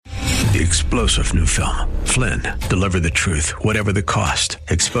the explosive new film, Flynn, Deliver the Truth, Whatever the Cost,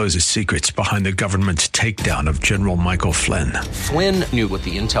 exposes secrets behind the government's takedown of General Michael Flynn. Flynn knew what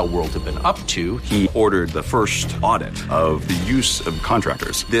the intel world had been up to. He ordered the first audit of the use of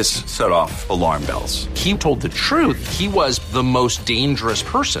contractors. This set off alarm bells. He told the truth. He was the most dangerous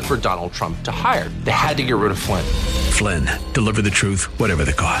person for Donald Trump to hire. They had to get rid of Flynn. Flynn, Deliver the Truth, Whatever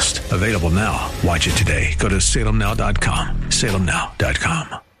the Cost. Available now. Watch it today. Go to salemnow.com.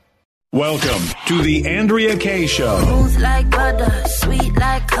 salemnow.com. Welcome to the Andrea Kaye Show. Smooth like butter, sweet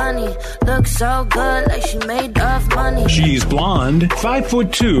like honey. Looks so good like she made of money. She's blonde,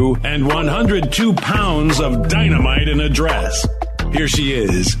 5'2", and 102 pounds of dynamite in a dress. Here she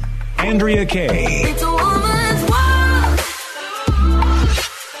is, Andrea Kaye. It's a woman's world.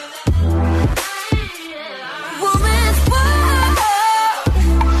 Woman's world.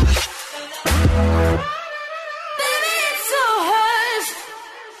 Baby, it's so hush.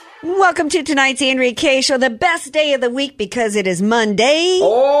 Welcome to tonight's Andrea Kaye Show, the best day of the week because it is Monday.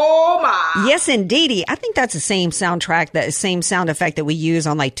 Oh my! Yes, indeedy. I think that's the same soundtrack, that same sound effect that we use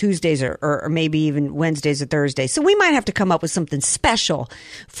on like Tuesdays or maybe even Wednesdays or Thursdays. So we might have to come up with something special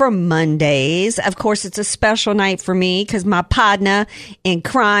for Mondays. Of course, it's a special night for me because my partner in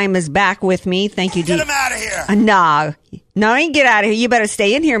crime is back with me. Thank you, Get him out of here! No, you get out of here. You better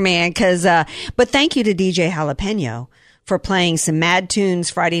stay in here, man. But thank you to DJ Jalapeno for playing some mad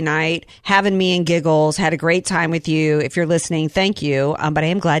tunes Friday night, having me in giggles, had a great time with you. If you're listening, thank you. But I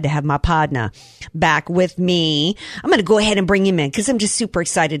am glad to have my partner back with me. I'm going to go ahead and bring him in because I'm just super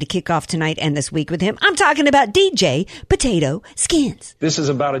excited to kick off tonight and this week with him. I'm talking about DJ Potato Skins. This is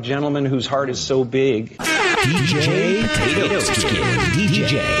about a gentleman whose heart is so big. DJ Potato Skins.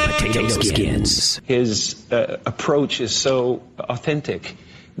 DJ Potato Skins. His approach is so authentic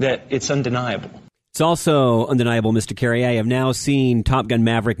that it's undeniable. It's also undeniable, Mr. Carey. I have now seen Top Gun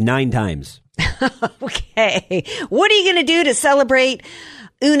Maverick 9 times. Okay. What are you going to do to celebrate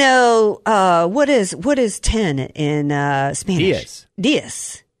Uno? What is 10 in Spanish?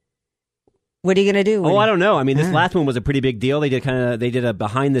 Diez. What are you going to do? I don't know. I mean, this last one was a pretty big deal. They did a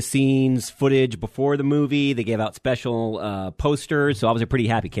behind the scenes footage before the movie. They gave out special posters. So I was a pretty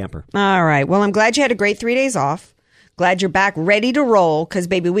happy camper. All right. Well, I'm glad you had a great 3 days off. Glad you're back ready to roll because,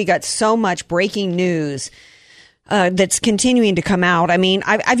 baby, we got so much breaking news that's continuing to come out. I mean,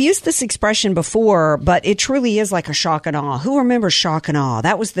 I've used this expression before, but it truly is like a shock and awe. Who remembers shock and awe?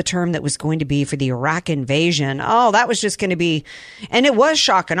 That was the term that was going to be for the Iraq invasion. Oh, that was just going to be, and it was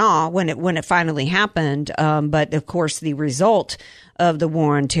shock and awe when it finally happened. But of course, the result of the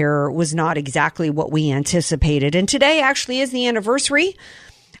war on terror was not exactly what we anticipated. And today actually is the anniversary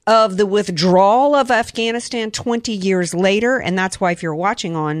of the withdrawal of Afghanistan 20 years later. And that's why if you're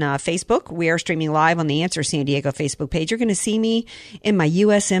watching on Facebook, we are streaming live on the Answer San Diego Facebook page. You're going to see me in my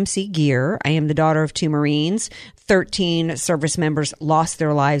USMC gear. I am the daughter of 2 Marines. 13 service members lost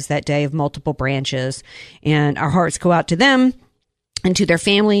their lives that day of multiple branches. And our hearts go out to them and to their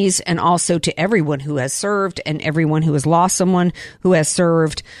families and also to everyone who has served and everyone who has lost someone who has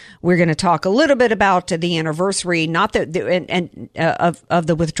served. We're going to talk a little bit about the anniversary, not of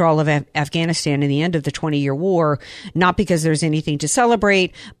the withdrawal of Afghanistan and the end of the 20-year war, not because there's anything to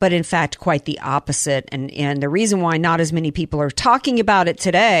celebrate, but in fact, quite the opposite. And the reason why not as many people are talking about it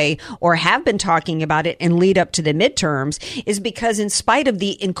today or have been talking about it in lead up to the midterms is because in spite of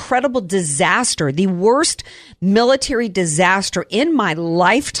the incredible disaster, the worst military disaster in my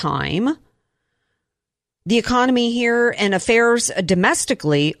lifetime, the economy here and affairs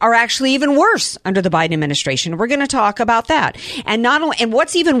domestically are actually even worse under the Biden administration. We're going to talk about that. And not only, and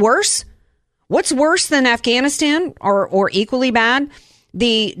what's even worse? What's worse than Afghanistan or equally bad?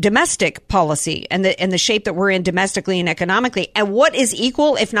 The domestic policy and the shape that we're in domestically and economically. And what is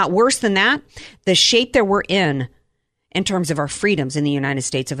equal, if not worse than that? The shape that we're in terms of our freedoms in the United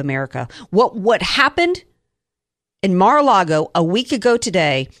States of America. What happened in Mar-a-Lago a week ago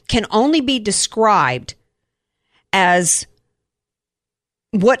today can only be described as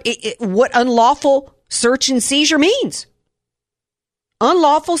what unlawful search and seizure means.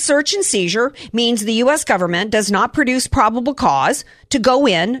 Unlawful search and seizure means the U.S. government does not produce probable cause to go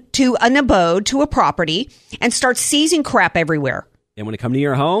in to an abode, to a property, and start seizing crap everywhere. They want to come to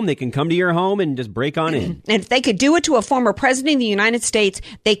your home, they can come to your home and just break on in. And if they could do it to a former president of the United States,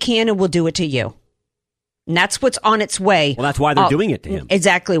 they can and will do it to you. And that's what's on its way. Well, that's why they're doing it to him.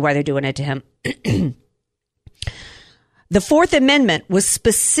 Exactly why they're doing it to him. The Fourth Amendment was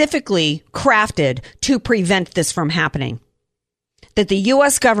specifically crafted to prevent this from happening. That the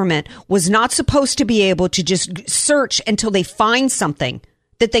U.S. government was not supposed to be able to just search until they find something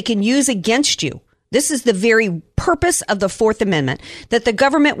that they can use against you. This is the very purpose of the Fourth Amendment, that the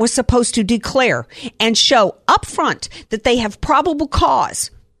government was supposed to declare and show up front that they have probable cause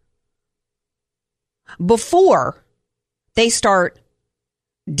before they start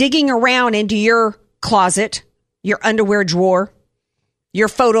digging around into your closet, your underwear drawer, your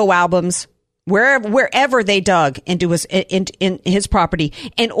photo albums, wherever they dug into his property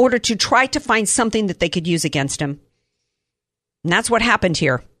in order to try to find something that they could use against him. And that's what happened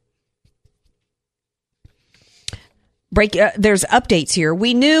here. There's updates here.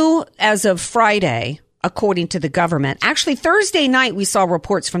 We knew as of Friday, according to the government, actually Thursday night, we saw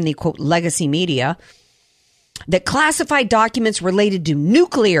reports from the quote legacy media that classified documents related to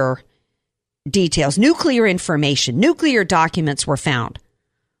nuclear details, nuclear information, nuclear documents were found.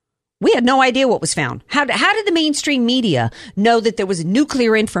 We had no idea what was found. How did the mainstream media know that there was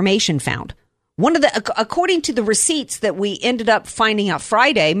nuclear information found? According to the receipts that we ended up finding out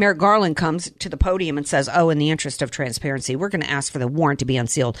Friday, Merrick Garland comes to the podium and says, in the interest of transparency, we're going to ask for the warrant to be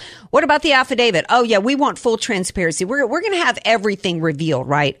unsealed. What about the affidavit? Oh, yeah, we want full transparency. We're going to have everything revealed,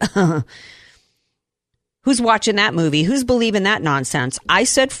 right? Who's watching that movie? Who's believing that nonsense? I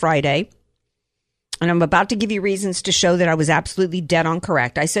said Friday, and I'm about to give you reasons to show that I was absolutely dead on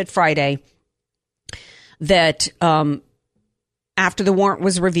correct. I said Friday that after the warrant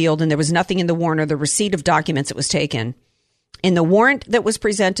was revealed and there was nothing in the warrant or the receipt of documents that was taken, in the warrant that was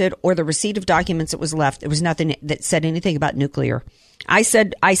presented or the receipt of documents that was left, there was nothing that said anything about nuclear. I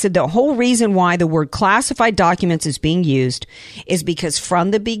said the whole reason why the word classified documents is being used is because from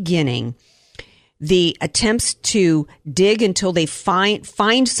the beginning, the attempts to dig until they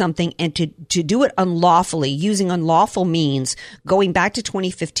find something and to do it unlawfully, using unlawful means, going back to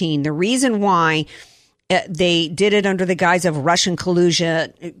 2015, the reason why they did it under the guise of Russian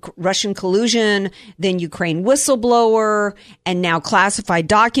collusion, then Ukraine whistleblower, and now classified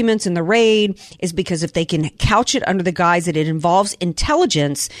documents in the raid is because if they can couch it under the guise that it involves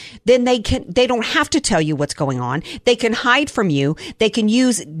intelligence, then they don't have to tell you what's going on. They can hide from you. They can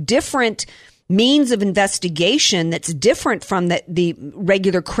use different means of investigation that's different from the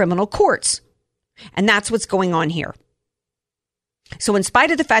regular criminal courts. And that's what's going on here. So in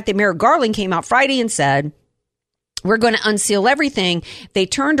spite of the fact that Merrick Garland came out Friday and said, we're going to unseal everything, they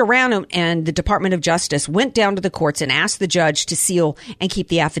turned around and the Department of Justice went down to the courts and asked the judge to seal and keep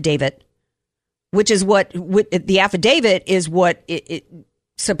the affidavit, which is what the affidavit is what it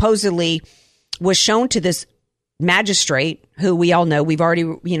supposedly was shown to this magistrate who we all know. We've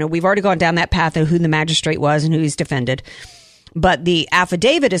already gone down that path of who the magistrate was and who he's defended. But the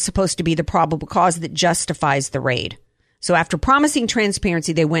affidavit is supposed to be the probable cause that justifies the raid. So after promising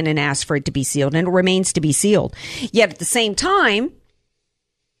transparency, they went and asked for it to be sealed, and it remains to be sealed. Yet at the same time,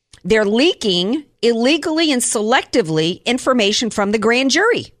 they're leaking illegally and selectively information from the grand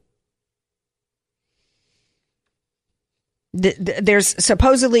jury. There's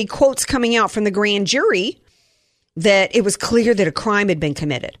supposedly quotes coming out from the grand jury that it was clear that a crime had been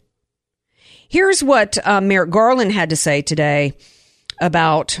committed. Here's what Merrick Garland had to say today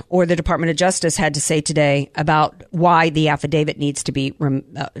about, or the Department of Justice had to say today about why the affidavit needs to be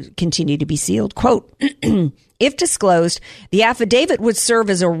continue to be sealed. Quote, if disclosed, the affidavit would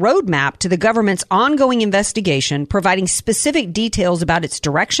serve as a roadmap to the government's ongoing investigation, providing specific details about its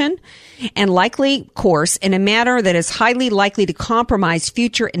direction and likely course in a manner that is highly likely to compromise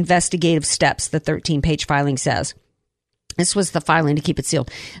future investigative steps, the 13-page filing says. This was the filing to keep it sealed.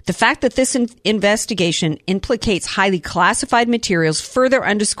 The fact that this investigation implicates highly classified materials further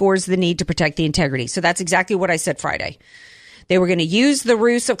underscores the need to protect the integrity. So that's exactly what I said Friday. They were going to use the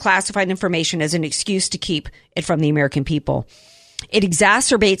ruse of classified information as an excuse to keep it from the American people. It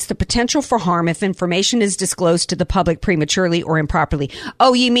exacerbates the potential for harm if information is disclosed to the public prematurely or improperly.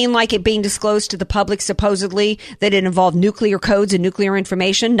 Oh, you mean like it being disclosed to the public supposedly that it involved nuclear codes and nuclear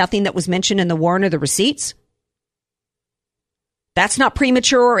information, nothing that was mentioned in the warrant or the receipts? That's not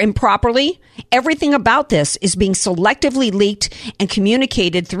premature or improperly. Everything about this is being selectively leaked and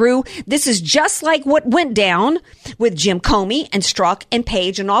communicated through. This is just like what went down with Jim Comey and Strzok and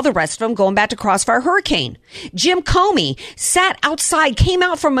Page and all the rest of them going back to Crossfire Hurricane. Jim Comey sat outside, came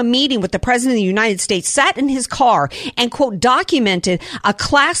out from a meeting with the President of the United States, sat in his car and, quote, documented a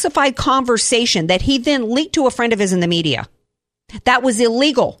classified conversation that he then leaked to a friend of his in the media. That was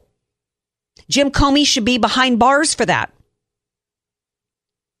illegal. Jim Comey should be behind bars for that.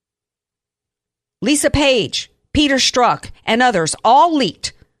 Lisa Page, Peter Strzok, and others all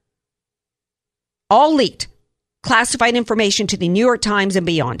leaked classified information to the New York Times and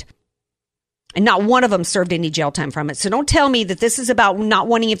beyond. And not one of them served any jail time from it. So don't tell me that this is about not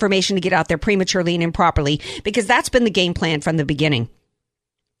wanting information to get out there prematurely and improperly, because that's been the game plan from the beginning.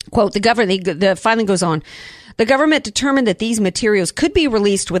 Quote, the filing goes on. The government determined that these materials could be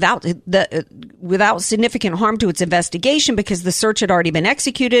released without significant harm to its investigation because the search had already been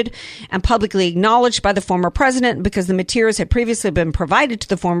executed and publicly acknowledged by the former president because the materials had previously been provided to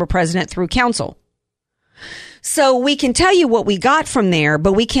the former president through counsel. So we can tell you what we got from there,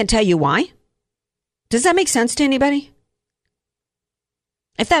 but we can't tell you why. Does that make sense to anybody?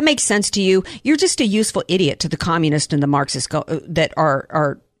 If that makes sense to you, you're just a useful idiot to the communists and the Marxists that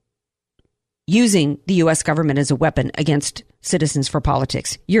are using the U.S. government as a weapon against citizens for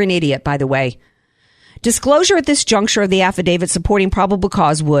politics. You're an idiot, by the way. Disclosure at this juncture of the affidavit supporting probable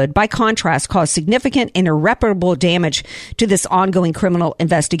cause would, by contrast, cause significant and irreparable damage to this ongoing criminal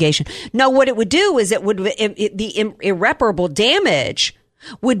investigation. No, what it would do is the irreparable damage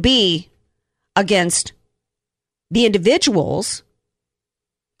would be against the individuals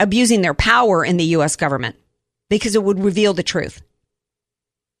abusing their power in the U.S. government because it would reveal the truth.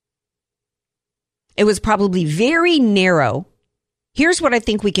 It was probably very narrow. Here's what I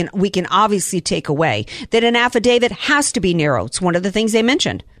think we can obviously take away, that an affidavit has to be narrow. It's one of the things they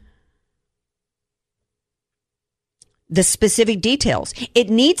mentioned. The specific details. It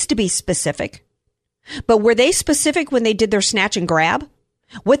needs to be specific. But were they specific when they did their snatch and grab?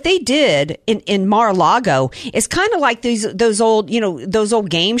 What they did in Mar-a-Lago is kind of like those old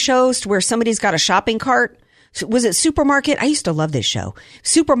game shows where somebody's got a shopping cart. Was it Supermarket? I used to love this show.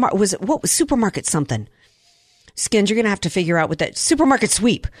 What was Supermarket something? Skins, you're going to have to figure out what that Supermarket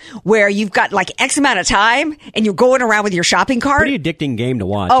Sweep, where you've got like X amount of time and you're going around with your shopping cart. Pretty addicting game to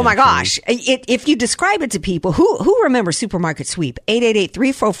watch. Oh my gosh. If you describe it to people who remember Supermarket Sweep,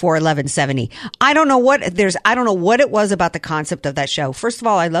 888-344-1170. I don't know what it was about the concept of that show. First of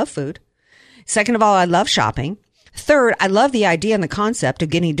all, I love food. Second of all, I love shopping. Third, I love the idea and the concept of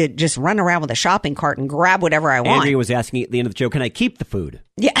getting to just run around with a shopping cart and grab whatever I want. Andrea was asking at the end of the show, can I keep the food?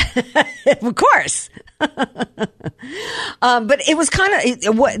 Yeah, of course. But it was kind of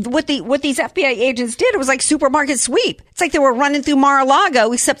what these FBI agents did. It was like Supermarket Sweep. It's like they were running through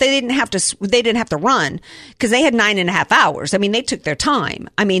Mar-a-Lago, except they didn't have to run because they had 9.5 hours. I mean, they took their time.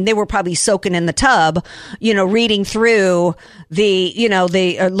 I mean, they were probably soaking in the tub, reading through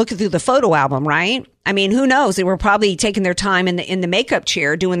looking through the photo album, right? I mean, who knows? They were probably taking their time in the makeup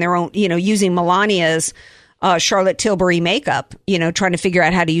chair, doing their own, using Melania's Charlotte Tilbury makeup, trying to figure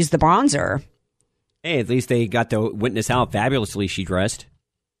out how to use the bronzer. Hey, at least they got to witness how fabulously she dressed.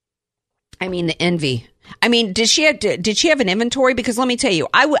 I mean, the envy. I mean, did she have an inventory? Because let me tell you,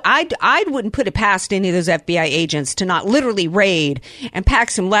 I wouldn't put it past any of those FBI agents to not literally raid and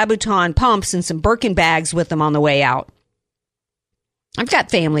pack some Louboutin pumps and some Birkin bags with them on the way out. I've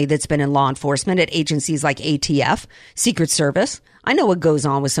got family that's been in law enforcement at agencies like ATF, Secret Service. I know what goes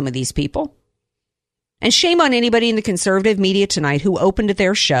on with some of these people. And shame on anybody in the conservative media tonight who opened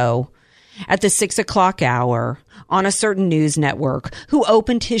their show at the 6 o'clock hour on a certain news network, who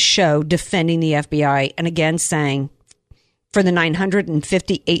opened his show defending the FBI and again saying for the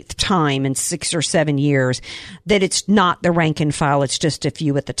 958th time in 6 or 7 years that it's not the rank and file, it's just a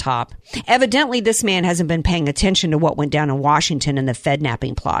few at the top. Evidently, this man hasn't been paying attention to what went down in Washington and the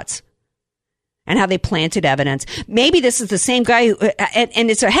Fed-napping plots and how they planted evidence. Maybe this is the same guy who, and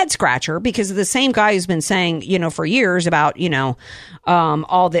it's a head scratcher because of the same guy who's been saying, for years about,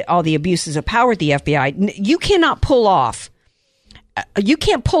 all the abuses of power at the FBI. You can't pull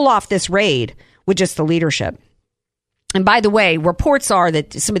off this raid with just the leadership. And by the way, reports are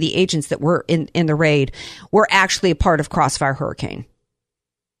that some of the agents that were in the raid were actually a part of Crossfire Hurricane.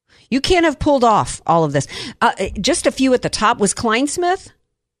 You can't have pulled off all of this. Just a few at the top. Was Kleinsmith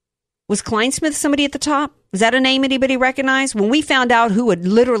somebody at the top? Is that a name anybody recognize? When we found out who had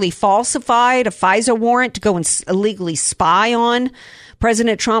literally falsified a FISA warrant to go and illegally spy on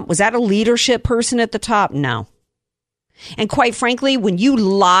President Trump, was that a leadership person at the top? No. And quite frankly, when you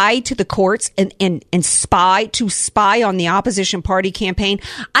lie to the courts and spy on the opposition party campaign,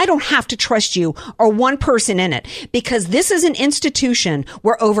 I don't have to trust you or one person in it, because this is an institution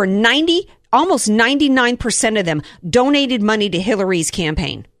where over almost 99% of them donated money to Hillary's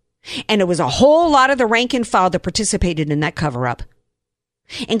campaign. And it was a whole lot of the rank and file that participated in that cover-up,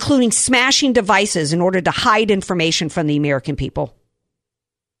 including smashing devices in order to hide information from the American people.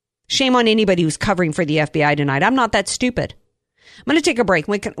 Shame on anybody who's covering for the FBI tonight. I'm not that stupid. I'm going to take a break.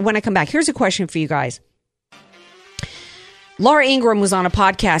 When I come back, here's a question for you guys. Laura Ingraham was on a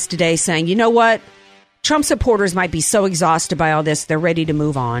podcast today saying, you know what? Trump supporters might be so exhausted by all this, they're ready to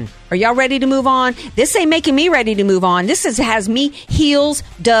move on. Are y'all ready to move on? This ain't making me ready to move on. This has me heels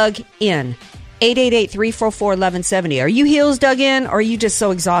dug in. 888-344-1170. Are you heels dug in, or are you just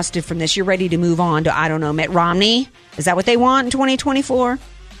so exhausted from this you're ready to move on to, I don't know, Mitt Romney? Is that what they want in 2024?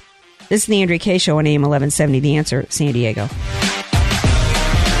 This is the Andrea Kaye Show on AM 1170, The Answer, San Diego.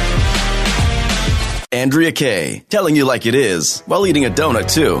 Andrea Kaye, telling you like it is, while eating a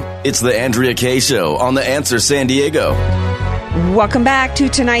donut, too. It's the Andrea Kaye Show on The Answer San Diego. Welcome back to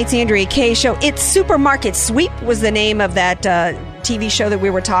tonight's Andrea Kaye Show. It's Supermarket Sweep was the name of that TV show that we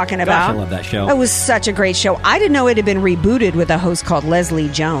were talking about. Gosh, I love that show. It was such a great show. I didn't know it had been rebooted with a host called Leslie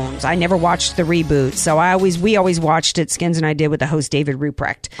Jones. I never watched the reboot, so we always watched it, Skins and I did, with the host David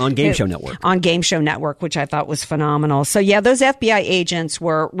Ruprecht. On Game Show Network. On Game Show Network, which I thought was phenomenal. So yeah, those FBI agents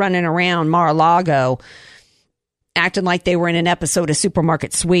were running around Mar-a-Lago acting like they were in an episode of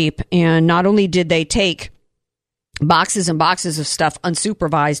Supermarket Sweep, and not only did they take boxes and boxes of stuff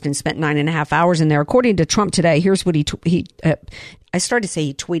unsupervised and spent 9.5 hours in there. According to Trump today, here's what I started to say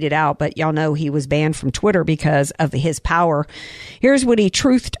he tweeted out, but y'all know he was banned from Twitter because of his power. Here's what he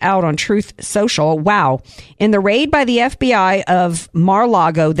truthed out on Truth Social. Wow. In the raid by the FBI of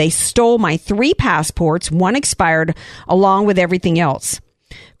Mar-a-Lago, they stole my 3 passports. 1 expired along with everything else.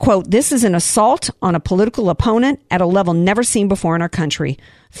 Quote, this is an assault on a political opponent at a level never seen before in our country.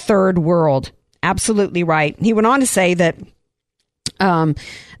 Third world. Absolutely right. He went on to say that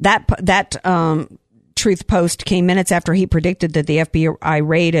Truth Post came minutes after he predicted that the FBI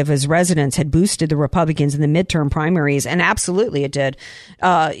raid of his residence had boosted the Republicans in the midterm primaries, and absolutely it did.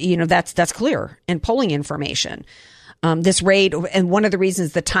 That's clear in polling information. This raid, and one of the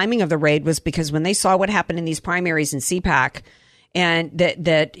reasons the timing of the raid was because when they saw what happened in these primaries in CPAC, and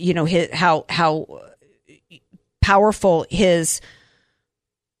that how powerful his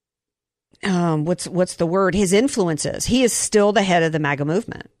what's the word? His influences. He is still the head of the MAGA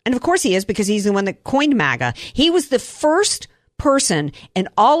movement. And of course he is, because he's the one that coined MAGA. He was the first person in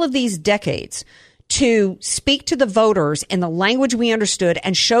all of these decades to speak to the voters in the language we understood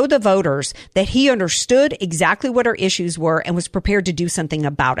and show the voters that he understood exactly what our issues were and was prepared to do something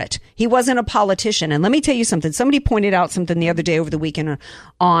about it. He wasn't a politician. And let me tell you something. Somebody pointed out something the other day over the weekend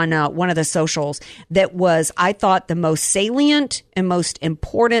on one of the socials that was, I thought, the most salient and most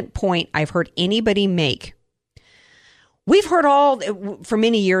important point I've heard anybody make. We've heard all for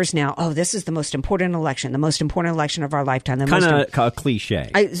many years now, oh, this is the most important election of our lifetime. Kind of a cliche.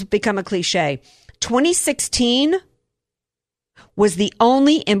 It's become a cliche. 2016 was the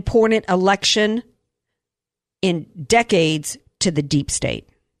only important election in decades to the deep state.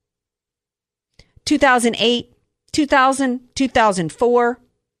 2008, 2000, 2004,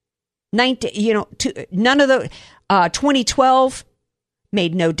 none of the 2012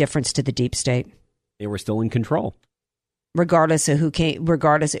 made no difference to the deep state. They were still in control. Regardless of who came,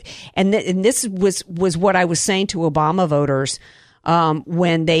 and this was what I was saying to Obama voters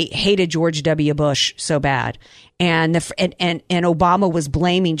when they hated George W. Bush so bad. And Obama was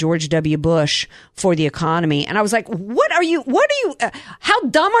blaming George W. Bush for the economy. And I was like, how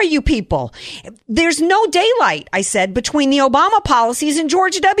dumb are you people? There's no daylight, I said, between the Obama policies and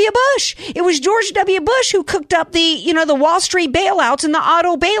George W. Bush. It was George W. Bush who cooked up the Wall Street bailouts and the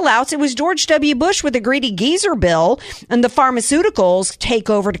auto bailouts. It was George W. Bush with the greedy geezer bill and the pharmaceuticals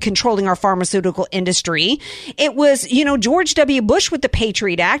takeover to controlling our pharmaceutical industry. It was, George W. Bush with the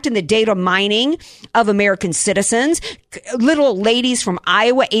Patriot Act and the data mining of American citizens. Little ladies from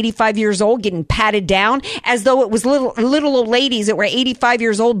Iowa, 85 years old, getting patted down as though it was little old ladies that were 85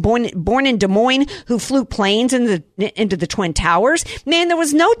 years old, born in Des Moines, who flew planes into the Twin Towers. Man, there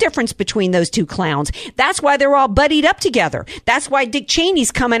was no difference between those two clowns. That's why they're all buddied up together. That's why Dick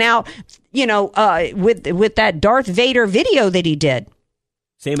Cheney's coming out, with that Darth Vader video that he did.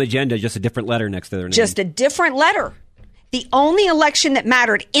 Same agenda, just a different letter next to their name. Just a different letter. The only election that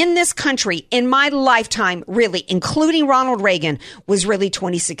mattered in this country in my lifetime, really, including Ronald Reagan, was really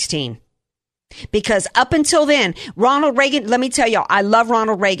 2016. Because up until then, Ronald Reagan, let me tell y'all, I love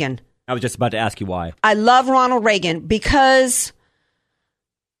Ronald Reagan. I was just about to ask you why. I love Ronald Reagan because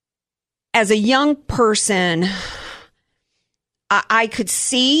as a young person, I could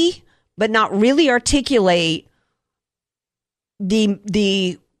see, but not really articulate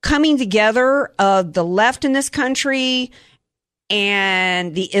the coming together of the left in this country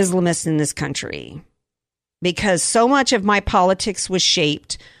and the Islamists in this country, because so much of my politics was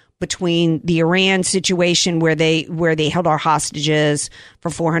shaped between the Iran situation where they held our hostages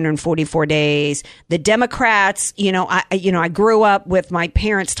for 444 days. The Democrats, I grew up with my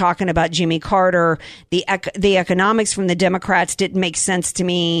parents talking about Jimmy Carter. The economics from the Democrats didn't make sense to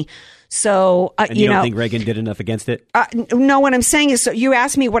me. So, and you don't think Reagan did enough against it? No, what I'm saying is, so you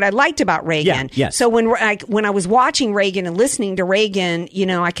asked me what I liked about Reagan. Yeah, yes. So when I was watching Reagan and listening to Reagan,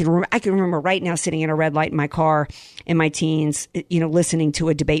 I can remember right now sitting in a red light in my car in my teens, listening to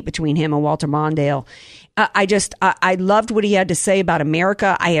a debate between him and Walter Mondale. I loved what he had to say about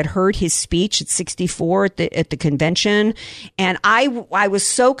America. I had heard his speech at 64 at the convention, and I was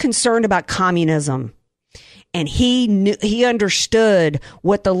so concerned about communism. And he understood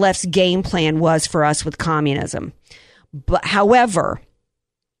what the left's game plan was for us with communism. But however,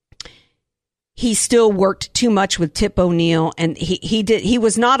 he still worked too much with Tip O'Neill, and he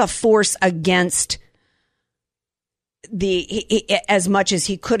was not a force against as much as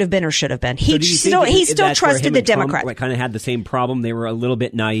he could have been or should have been. He still trusted the Democrats. Kind of had the same problem. They were a little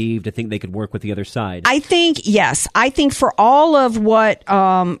bit naive to think they could work with the other side. I think, yes. I think for all of what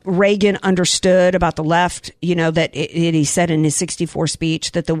Reagan understood about the left, that he said in his 64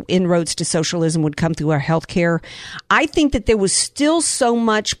 speech that the inroads to socialism would come through our health care. I think that there was still so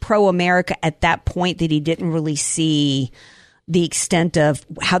much pro-America at that point that he didn't really see the extent of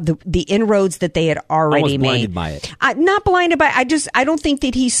how the inroads that they had already made. Blinded by it. Not blinded by it. I don't think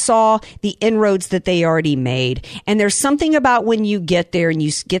that he saw the inroads that they already made. And there's something about when you get there and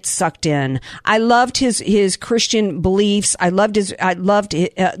you get sucked in. I loved his Christian beliefs. I loved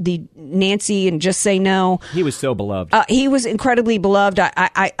the Nancy and Just Say No. He was so beloved. He was incredibly beloved.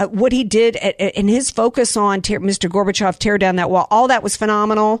 I what he did and his focus on Mr. Gorbachev, tear down that wall, all that was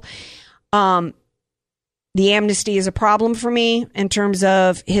phenomenal. The amnesty is a problem for me in terms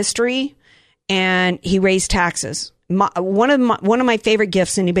of history, and he raised taxes. One of my favorite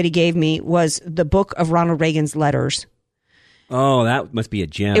gifts anybody gave me was the book of Ronald Reagan's letters. Oh, that must be a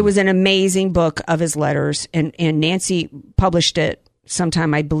gem. It was an amazing book of his letters, and Nancy published it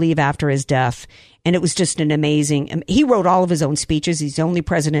sometime, I believe, after his death. And it was just an amazing. He wrote all of his own speeches. He's the only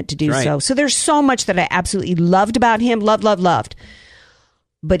president to do so. So there's so much that I absolutely loved about him. Loved.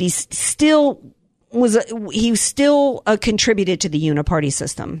 But he still contributed to the uniparty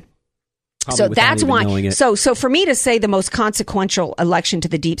system. Probably so that's why. So for me to say the most consequential election to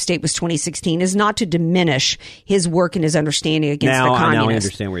the deep state was 2016 is not to diminish his work and his understanding against the communists. Now I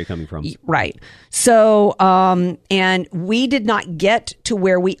understand where you're coming from. Right. So, and we did not get to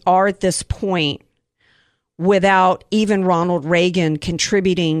where we are at this point without even Ronald Reagan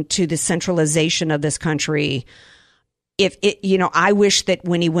contributing to the centralization of this country. I wish that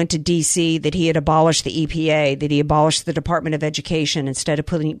when he went to D.C. that he had abolished the EPA, that he abolished the Department of Education instead of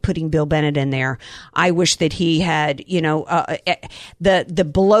putting Bill Bennett in there. I wish that he had,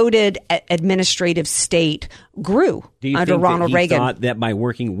 the bloated administrative state grew under Ronald Reagan. Do you think that he thought that by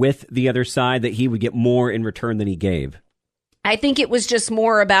working with the other side that he would get more in return than he gave? I think it was just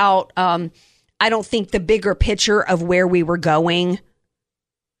more about, I don't think the bigger picture of where we were going.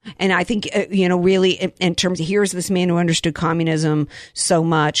 And I think, really in terms of here's this man who understood communism so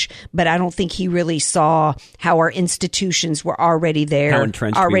much, but I don't think he really saw how our institutions were already there.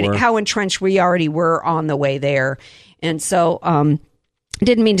 How entrenched we already were on the way there. And so,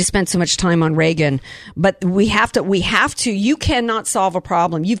 didn't mean to spend so much time on Reagan, but we have to, you cannot solve a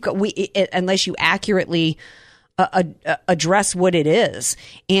problem. Unless you accurately address what it is.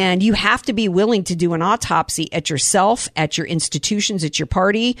 And you have to be willing to do an autopsy at yourself, at your institutions, at your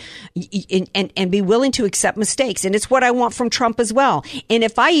party, and be willing to accept mistakes. And it's what I want from Trump as well. And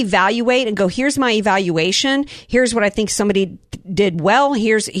if I evaluate and go, here's my evaluation, here's what I think somebody did well,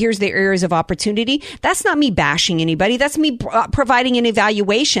 here's the areas of opportunity, that's not me bashing anybody. That's me providing an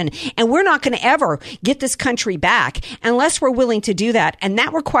evaluation. And we're not going to ever get this country back unless we're willing to do that. And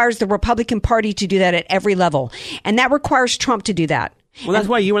that requires the Republican Party to do that at every level. And that requires Trump to do that. Well, that's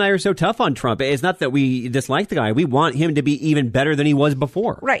why you and I are so tough on Trump. It's not that we dislike the guy. We want him to be even better than he was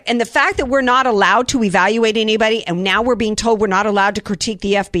before. Right. And the fact that we're not allowed to evaluate anybody, and now we're being told we're not allowed to critique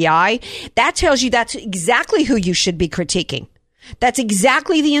the FBI, that tells you that's exactly who you should be critiquing. That's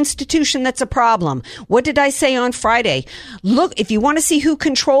exactly the institution that's a problem. What did I say on Friday? Look, if you want to see who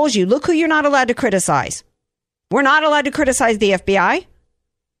controls you, look who you're not allowed to criticize. We're not allowed to criticize the FBI.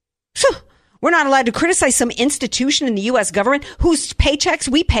 We're not allowed to criticize some institution in the U.S. government whose paychecks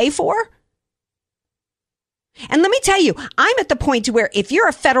we pay for. And let me tell you, I'm at the point to where if you're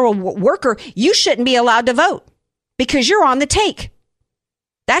a federal worker, you shouldn't be allowed to vote because you're on the take.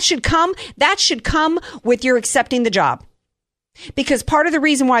 That should come with your accepting the job. Because part of the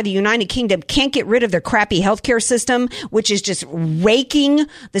reason why the United Kingdom can't get rid of their crappy healthcare system, which is just raking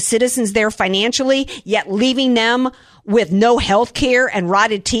the citizens there financially, yet leaving them with no healthcare and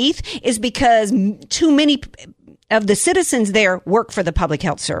rotted teeth, is because too many of the citizens there work for the public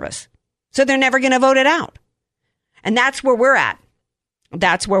health service. So they're never going to vote it out. And that's where we're at.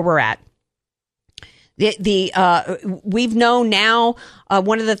 That's where we're at. We've known now,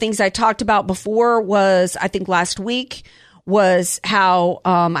 one of the things I talked about before was, I think last week, was how,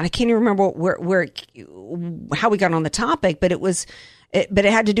 and I can't even remember how we got on the topic, but it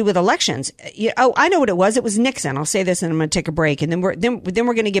had to do with elections. I know what it was. It was Nixon. I'll say this and I'm going to take a break. And then we're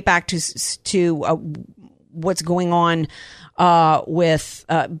going to get back to what's going on, with,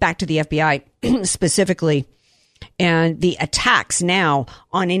 back to the FBI specifically. And the attacks now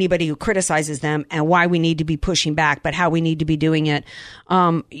on anybody who criticizes them and why we need to be pushing back, but how we need to be doing it.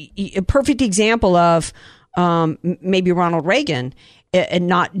 A perfect example of maybe Ronald Reagan and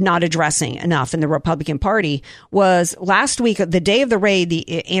not addressing enough in the Republican Party was last week, the day of the raid,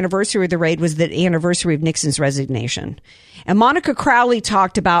 the anniversary of the raid was the anniversary of Nixon's resignation. And Monica Crowley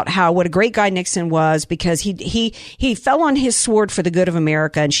talked about what a great guy Nixon was because he fell on his sword for the good of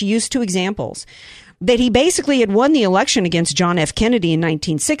America. And she used two examples. That he basically had won the election against John F. Kennedy in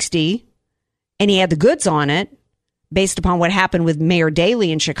 1960, and he had the goods on it based upon what happened with Mayor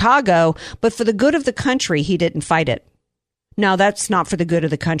Daley in Chicago. But for the good of the country, he didn't fight it. No, that's not for the good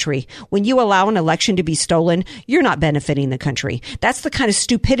of the country. When you allow an election to be stolen, you're not benefiting the country. That's the kind of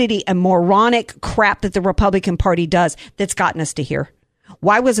stupidity and moronic crap that the Republican Party does that's gotten us to here.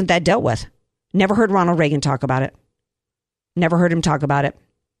 Why wasn't that dealt with? Never heard Ronald Reagan talk about it. Never heard him talk about it.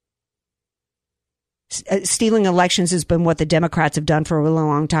 Stealing elections has been what the Democrats have done for a really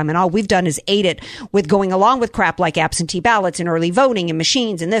long time. And all we've done is aid it with going along with crap like absentee ballots and early voting and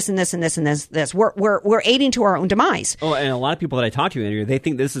machines and this and this and this and this. We're aiding to our own demise. Oh, and a lot of people that I talk to, Andrea, they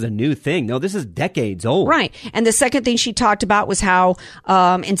think this is a new thing. No, this is decades old. Right. And the second thing she talked about was how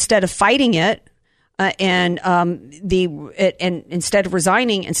instead of fighting it, and instead of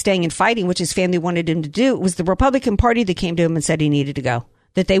resigning and staying and fighting, which his family wanted him to do, it was the Republican Party that came to him and said he needed to go,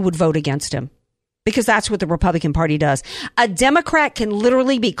 that they would vote against him. Because that's what the Republican Party does. A Democrat can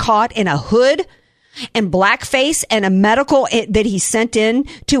literally be caught in a hood and blackface and a medical that he sent in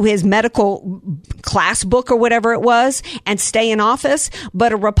to his medical class book or whatever it was and stay in office.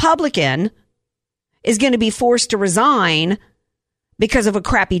 But a Republican is going to be forced to resign because of a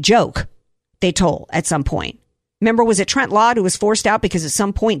crappy joke they told at some point. Remember, was it Trent Lott who was forced out because at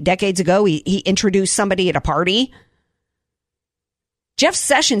some point decades ago he introduced somebody at a party? Jeff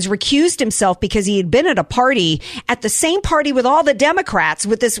Sessions recused himself because he had been at a party at the same party with all the Democrats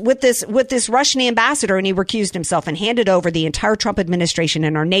with this Russian ambassador, and he recused himself and handed over the entire Trump administration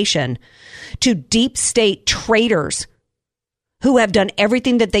and our nation to deep state traitors who have done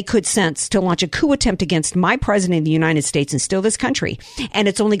everything that they could since to launch a coup attempt against my president of the United States and steal this country. And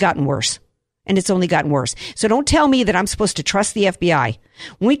it's only gotten worse. And it's only gotten worse. So don't tell me that I'm supposed to trust the FBI.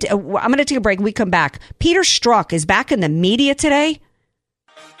 I'm going to take a break. When we come back, Peter Strzok is back in the media today.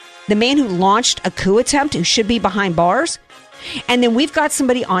 The man who launched a coup attempt, who should be behind bars. And then we've got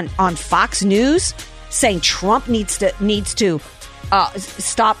somebody on Fox News saying Trump needs to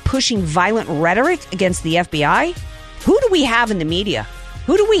stop pushing violent rhetoric against the FBI. Who do we have in the media?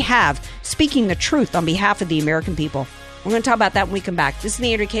 Who do we have speaking the truth on behalf of the American people? We're going to talk about that when we come back. This is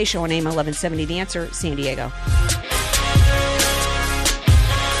the Andrea Kaye Show on AM 1170, The Answer, San Diego.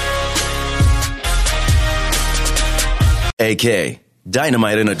 AK,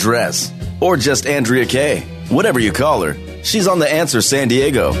 Dynamite in a Dress, or just Andrea Kaye. Whatever you call her, she's on The Answer San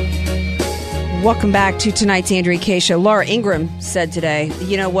Diego. Welcome back to tonight's Andrea Kaye Show. Laura Ingraham said today,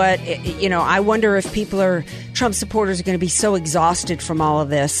 you know what, I wonder if Trump supporters are going to be so exhausted from all of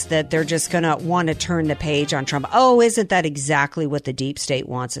this that they're just going to want to turn the page on Trump. Oh, isn't that exactly what the deep state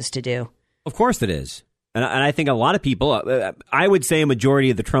wants us to do? Of course it is. And I think a lot of people, I would say a majority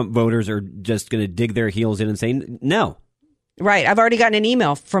of the Trump voters are just going to dig their heels in and say no. Right. I've already gotten an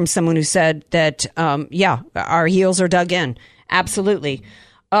email from someone who said that, our heels are dug in. Absolutely.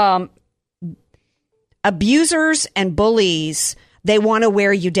 Abusers and bullies, they want to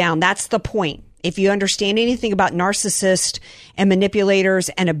wear you down. That's the point. If you understand anything about narcissists and manipulators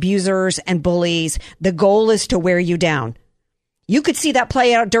and abusers and bullies, the goal is to wear you down. You could see that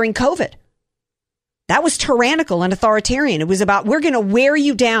play out during COVID. That was tyrannical and authoritarian. It was about, we're going to wear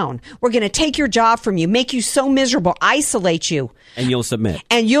you down. We're going to take your job from you, make you so miserable, isolate you. And you'll submit.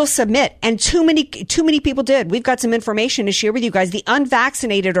 And too many people did. We've got some information to share with you guys. The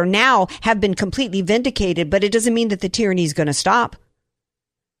unvaccinated are now have been completely vindicated, but it doesn't mean that the tyranny is going to stop.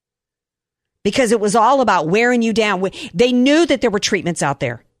 Because it was all about wearing you down. They knew that there were treatments out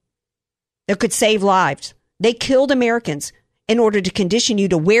there that could save lives. They killed Americans in order to condition you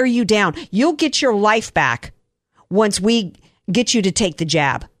to wear you down. You'll get your life back once we get you to take the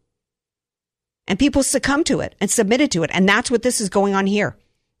jab. And people succumb to it and submitted to it. And that's what this is going on here.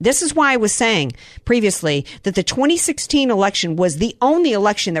 This is why I was saying previously that the 2016 election was the only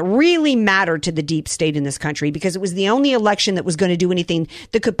election that really mattered to the deep state in this country, because it was the only election that was going to do anything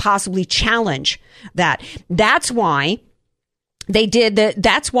that could possibly challenge that. That's why they did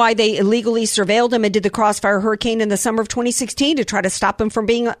that's why they illegally surveilled him and did the Crossfire Hurricane in the summer of 2016 to try to stop him from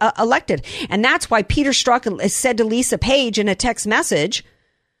being elected. And that's why Peter Strzok said to Lisa Page in a text message,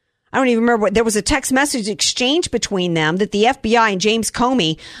 I don't even remember, there was a text message exchange between them that the FBI and James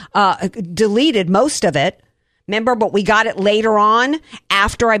Comey deleted most of it. Remember, but we got it later on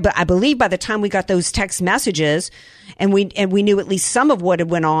after, I believe by the time we got those text messages and we knew at least some of what had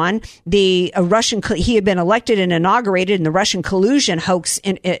went on, the he had been elected and inaugurated, and the Russian collusion hoax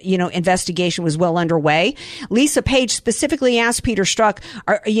investigation was well underway. Lisa Page specifically asked Peter Strzok,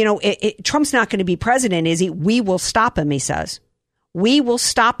 Trump's not going to be president, is he? We will stop him, he says. We will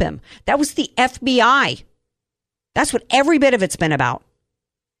stop him. That was the FBI. That's what every bit of it's been about.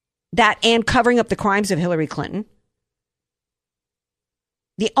 That and covering up the crimes of Hillary Clinton.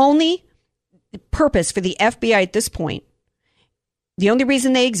 The only purpose for the FBI at this point, the only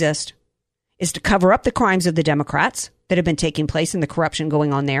reason they exist, is to cover up the crimes of the Democrats that have been taking place and the corruption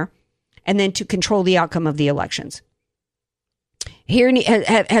going on there, and then to control the outcome of the elections. Here,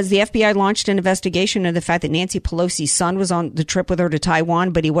 has the FBI launched an investigation of the fact that Nancy Pelosi's son was on the trip with her to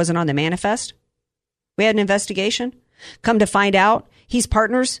Taiwan, but he wasn't on the manifest? We had an investigation. Come to find out, he's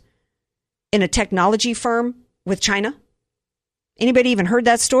partners in a technology firm with China. Anybody even heard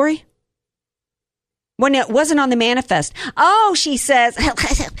that story? When it wasn't on the manifest. Oh, she says,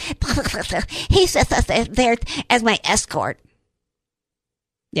 he says they're there as my escort.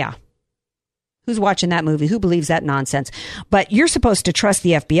 Yeah. Who's watching that movie? Who believes that nonsense? But you're supposed to trust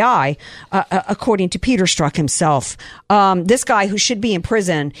the FBI, according to Peter Strzok himself. This guy who should be in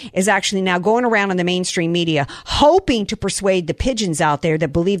prison is actually now going around in the mainstream media, hoping to persuade the pigeons out there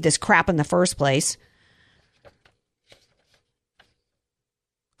that believe this crap in the first place.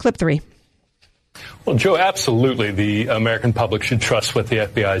 Clip 3. Well, Joe, absolutely the American public should trust what the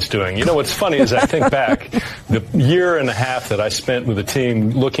FBI is doing. You know, what's funny is I think back the year and a half that I spent with the team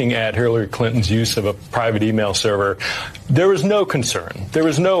looking at Hillary Clinton's use of a private email server, there was no concern. There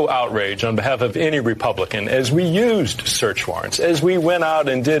was no outrage on behalf of any Republican as we used search warrants, as we went out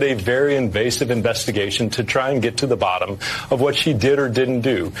and did a very invasive investigation to try and get to the bottom of what she did or didn't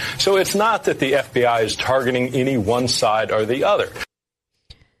do. So it's not that the FBI is targeting any one side or the other.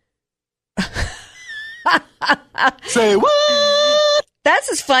 Say what?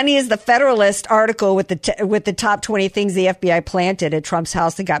 That's as funny as the Federalist article with the top 20 things the FBI planted at Trump's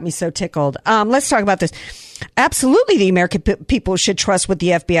house that got me so tickled. Let's talk about this. Absolutely, the American people should trust what the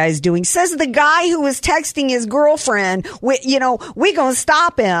FBI is doing. Says the guy who was texting his girlfriend, we're going to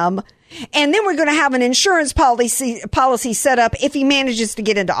stop him. And then we're going to have an insurance policy set up if he manages to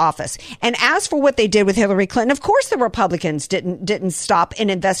get into office. And as for what they did with Hillary Clinton, of course the Republicans didn't stop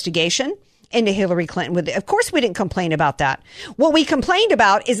an investigation into Hillary Clinton. Of course, we didn't complain about that. What we complained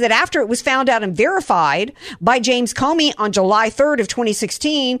about is that after it was found out and verified by James Comey on July 3rd of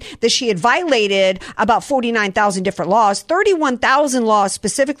 2016 that she had violated about 49,000 different laws, 31,000 laws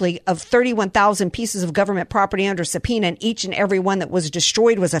specifically of 31,000 pieces of government property under subpoena, and each and every one that was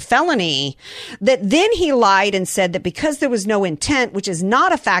destroyed was a felony, that then he lied and said that because there was no intent, which is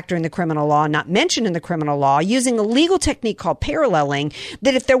not a factor in the criminal law, not mentioned in the criminal law, using a legal technique called paralleling,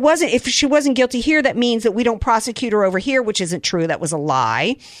 that if she wasn't guilty here, that means that we don't prosecute her over here, which isn't true. That was a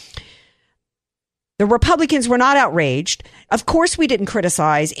lie. The Republicans were not outraged. Of course, we didn't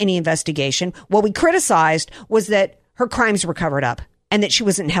criticize any investigation. What we criticized was that her crimes were covered up and that she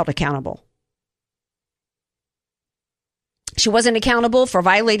wasn't held accountable. She wasn't accountable for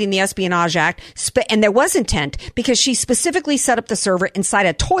violating the Espionage Act, and there was intent because she specifically set up the server inside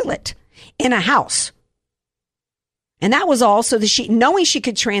a toilet in a house. And that was all so that knowing she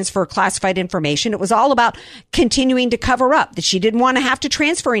could transfer classified information, it was all about continuing to cover up, that she didn't want to have to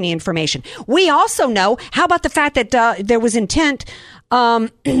transfer any information. We also know, how about the fact that there was intent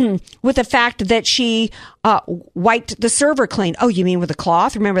with the fact that she wiped the server clean? Oh, you mean with a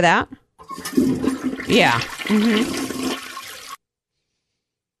cloth? Remember that? Yeah. Mm-hmm.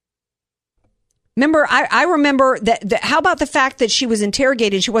 Remember, I remember that. How about the fact that she was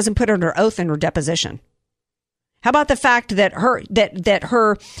interrogated, she wasn't put under oath in her deposition? How about the fact that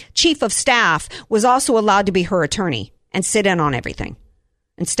her chief of staff was also allowed to be her attorney and sit in on everything?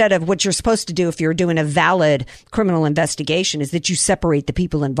 Instead of what you're supposed to do if you're doing a valid criminal investigation is that you separate the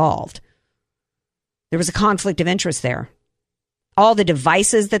people involved. There was a conflict of interest there. All the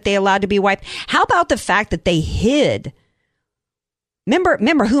devices that they allowed to be wiped. How about the fact that they hid? Remember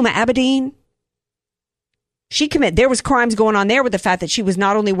Huma Abedin? There was crimes going on there with the fact that she was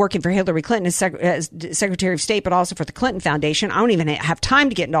not only working for Hillary Clinton as Secretary of State, but also for the Clinton Foundation. I don't even have time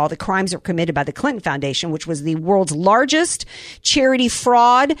to get into all the crimes that were committed by the Clinton Foundation, which was the world's largest charity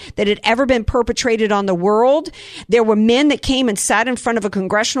fraud that had ever been perpetrated on the world. There were men that came and sat in front of a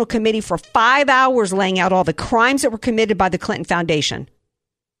congressional committee for 5 hours laying out all the crimes that were committed by the Clinton Foundation.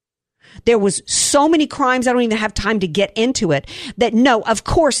 There was so many crimes, I don't even have time to get into it, that no, of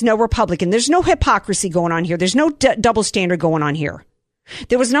course, no Republican. There's no hypocrisy going on here. There's no double standard going on here.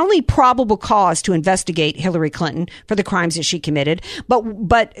 There was not only probable cause to investigate Hillary Clinton for the crimes that she committed,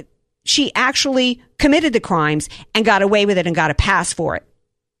 but she actually committed the crimes and got away with it and got a pass for it.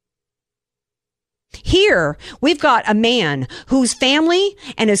 Here, we've got a man whose family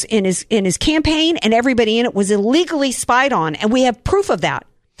and his campaign and everybody in it was illegally spied on, and we have proof of that.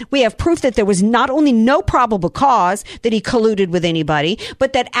 We have proof that there was not only no probable cause that he colluded with anybody,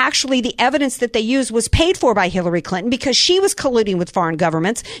 but that actually the evidence that they used was paid for by Hillary Clinton because she was colluding with foreign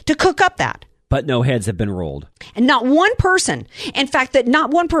governments to cook up that. But no heads have been rolled. And not one person, in fact, that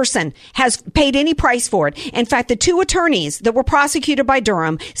not one person has paid any price for it. In fact, the 2 attorneys that were prosecuted by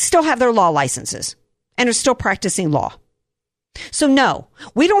Durham still have their law licenses and are still practicing law. So no,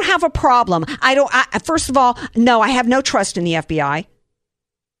 we don't have a problem. First of all, no, I have no trust in the FBI.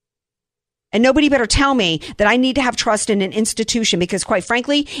 And nobody better tell me that I need to have trust in an institution, because quite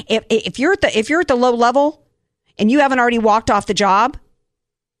frankly, if you're at the low level and you haven't already walked off the job,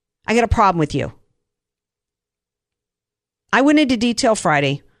 I got a problem with you. I went into detail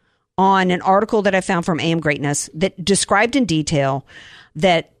Friday on an article that I found from AM Greatness that described in detail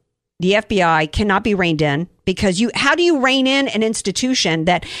that the FBI cannot be reined in, because how do you rein in an institution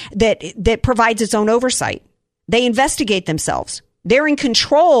that provides its own oversight? They investigate themselves. They're in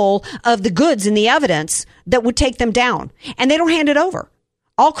control of the goods and the evidence that would take them down, and they don't hand it over.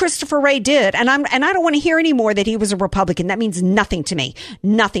 All Christopher Wray did, and I don't want to hear any more that he was a Republican. That means nothing to me.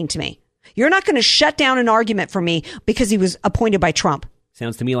 Nothing to me. You're not going to shut down an argument for me because he was appointed by Trump.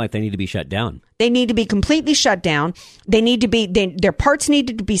 Sounds to me like they need to be shut down. They need to be completely shut down. They need to be, their parts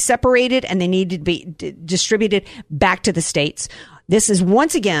needed to be separated, and they need to be distributed back to the states. This is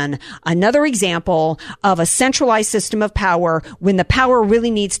once again another example of a centralized system of power when the power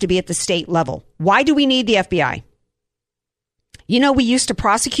really needs to be at the state level. Why do we need the FBI? You know, we used to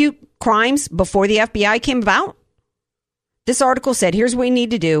prosecute crimes before the FBI came about. This article said, here's what we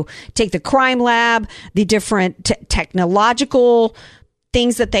need to do. Take the crime lab, the different technological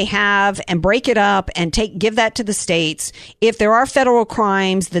things that they have, and break it up and give that to the states. If there are federal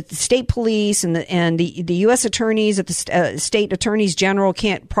crimes that the state police and the U.S. attorneys at the state attorneys general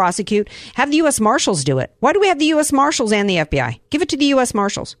can't prosecute, have the U.S. Marshals do it. Why do we have the U.S. Marshals and the FBI? Give it to the U.S.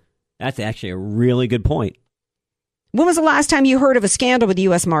 Marshals. That's actually a really good point. When was the last time you heard of a scandal with the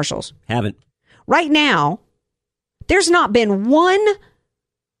U.S. Marshals? Haven't. Right now, there's not been one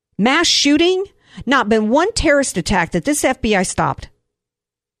mass shooting, not been one terrorist attack that this FBI stopped.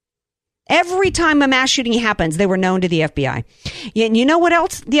 Every time a mass shooting happens, they were known to the FBI. And you know what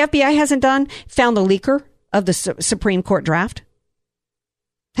else the FBI hasn't done? Found the leaker of the Supreme Court draft.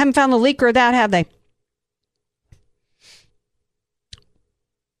 Haven't found the leaker of that, have they?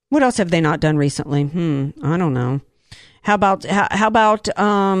 What else have they not done recently? I don't know. How about,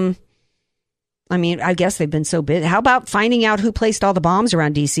 I mean, I guess they've been so busy. How about finding out who placed all the bombs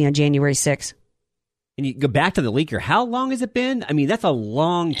around D.C. on January 6th? And you go back to the leaker. How long has it been? I mean, that's a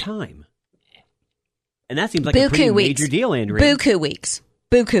long time. And that seems like a pretty major deal, Andrea. Buku weeks.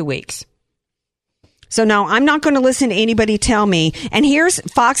 Buku weeks. So no, I'm not going to listen to anybody tell me. And here's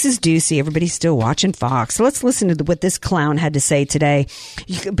Fox's Doocy. Everybody's still watching Fox. So let's listen to what this clown had to say today.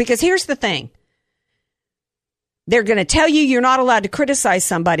 Because here's the thing. They're going to tell you you're not allowed to criticize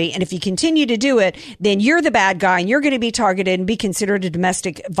somebody. And if you continue to do it, then you're the bad guy and you're going to be targeted and be considered a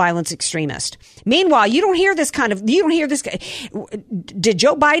domestic violence extremist. Meanwhile, you don't hear this. Did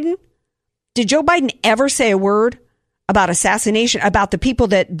Joe Biden ever say a word about assassination, about the people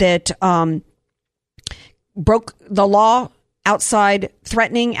that broke the law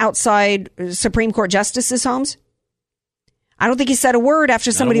threatening outside Supreme Court justices' homes? I don't think he said a word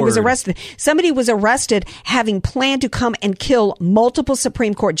after somebody was arrested. Somebody was arrested having planned to come and kill multiple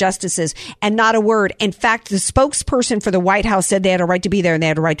Supreme Court justices, and not a word. In fact, the spokesperson for the White House said they had a right to be there and they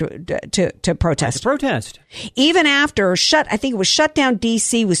had a right to protest. Even after I think it was Shutdown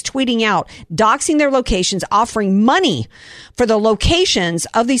DC was tweeting out, doxing their locations, offering money for the locations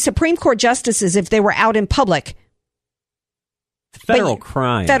of the Supreme Court justices if they were out in public. Federal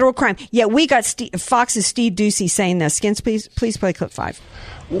crime. Federal crime. Yeah, we got Fox's Steve Doocy saying this. Skins, please play clip 5.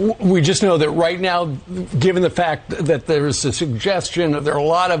 We just know that right now, given the fact that there is a suggestion, there are a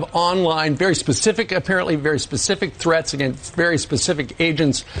lot of online, apparently very specific threats against very specific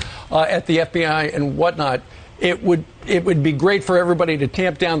agents at the FBI and whatnot, it would be great for everybody to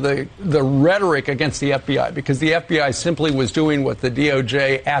tamp down the rhetoric against the FBI, because the FBI simply was doing what the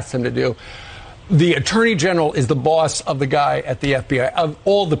DOJ asked them to do. The Attorney General is the boss of the guy at the FBI, of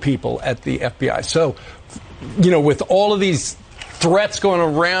all the people at the FBI. So, with all of these threats going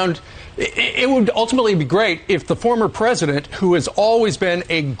around, it would ultimately be great if the former president, who has always been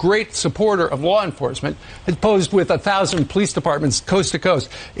a great supporter of law enforcement, had posed with 1,000 police departments coast to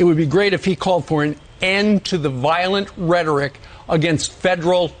coast. It would be great if he called for an end to the violent rhetoric against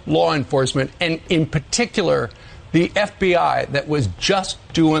federal law enforcement, and in particular, the FBI that was just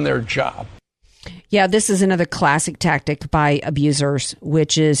doing their job. Yeah, this is another classic tactic by abusers,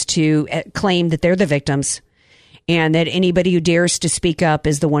 which is to claim that they're the victims and that anybody who dares to speak up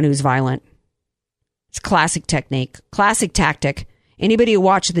is the one who's violent. It's classic technique, classic tactic. Anybody who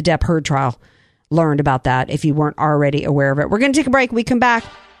watched the Depp Heard trial learned about that if you weren't already aware of it. We're going to take a break. When we come back,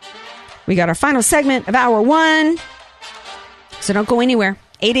 we got our final segment of hour one. So don't go anywhere.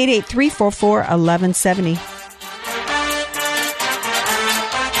 888-344-1170.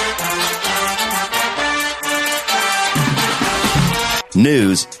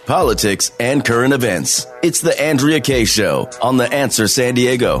 News, politics, and current events. It's the Andrea Kaye Show on The Answer San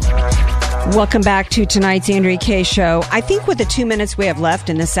Diego. Welcome back to tonight's Andrea Kaye Show. I think with the 2 minutes we have left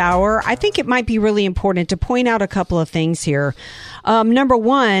in this hour, I think it might be really important to point out a couple of things here. Number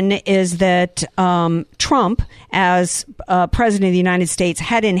one is that Trump, as President of the United States,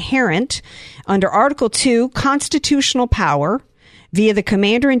 had inherent, under Article 2, constitutional power via the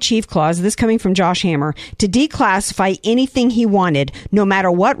Commander-in-Chief Clause, this coming from Josh Hammer, to declassify anything he wanted, no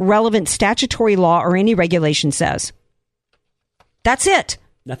matter what relevant statutory law or any regulation says. That's it.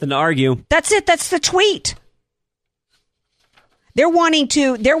 Nothing to argue. That's it. That's the tweet. They're wanting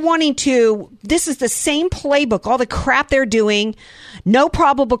to, this is the same playbook, all the crap they're doing, no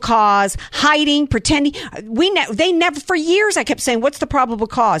probable cause, hiding, pretending. They never, for years, I kept saying, what's the probable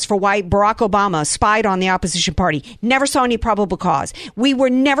cause for why Barack Obama spied on the opposition party? Never saw any probable cause. We were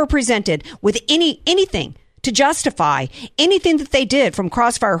never presented with anything to justify anything that they did, from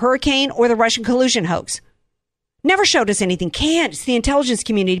Crossfire Hurricane or the Russian collusion hoax. Never showed us anything. Can't. It's the intelligence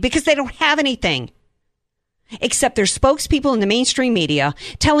community, because they don't have anything. Except their spokespeople in the mainstream media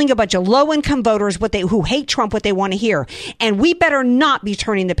telling a bunch of low-income voters who hate Trump what they want to hear. And we better not be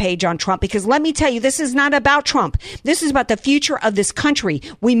turning the page on Trump, because let me tell you, this is not about Trump. This is about the future of this country.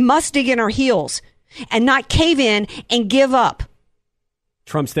 We must dig in our heels and not cave in and give up.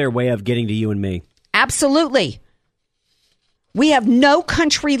 Trump's their way of getting to you and me. Absolutely. We have no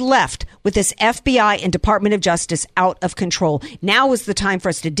country left with this FBI and Department of Justice out of control. Now is the time for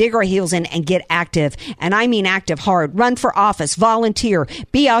us to dig our heels in and get active. And I mean active hard. Run for office, volunteer,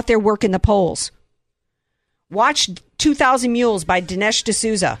 be out there working the polls. Watch 2,000 Mules by Dinesh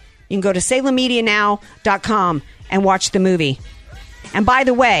D'Souza. You can go to SalemMediaNow.com and watch the movie. And by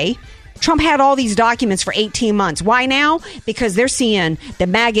the way, Trump had all these documents for 18 months. Why now? Because they're seeing that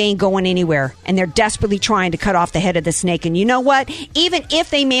MAGA ain't going anywhere, and they're desperately trying to cut off the head of the snake. And you know what? Even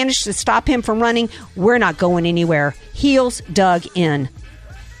if they manage to stop him from running, we're not going anywhere. Heels dug in.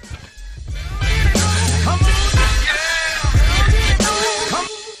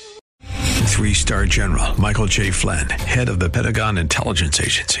 Three-star General Michael J. Flynn, head of the Pentagon Intelligence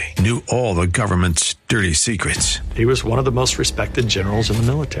Agency, knew all the government's dirty secrets. He was one of the most respected generals in the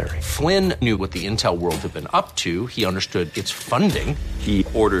military. Flynn knew what the intel world had been up to. He understood its funding. He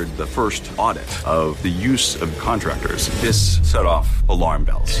ordered the first audit of the use of contractors. This set off alarm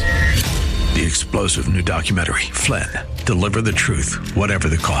bells. The explosive new documentary, Flynn, Deliver the Truth, Whatever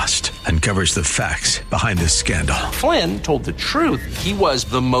the Cost, uncovers the facts behind this scandal. Flynn told the truth. He was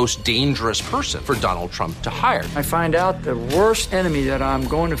the most dangerous person for Donald Trump to hire. I find out the worst enemy that I'm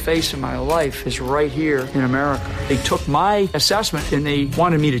going to face in my life is right here in America. They took my assessment and they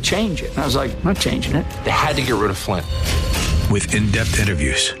wanted me to change it. And I was like, I'm not changing it. They had to get rid of Flynn. With in-depth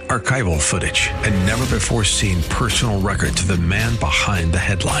interviews, archival footage, and never-before-seen personal records of the man behind the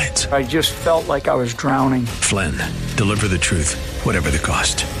headlines. I just felt like I was drowning. Flynn, Deliver the Truth, Whatever the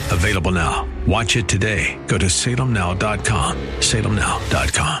Cost. Available now. Watch it today. Go to SalemNow.com.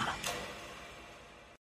 SalemNow.com.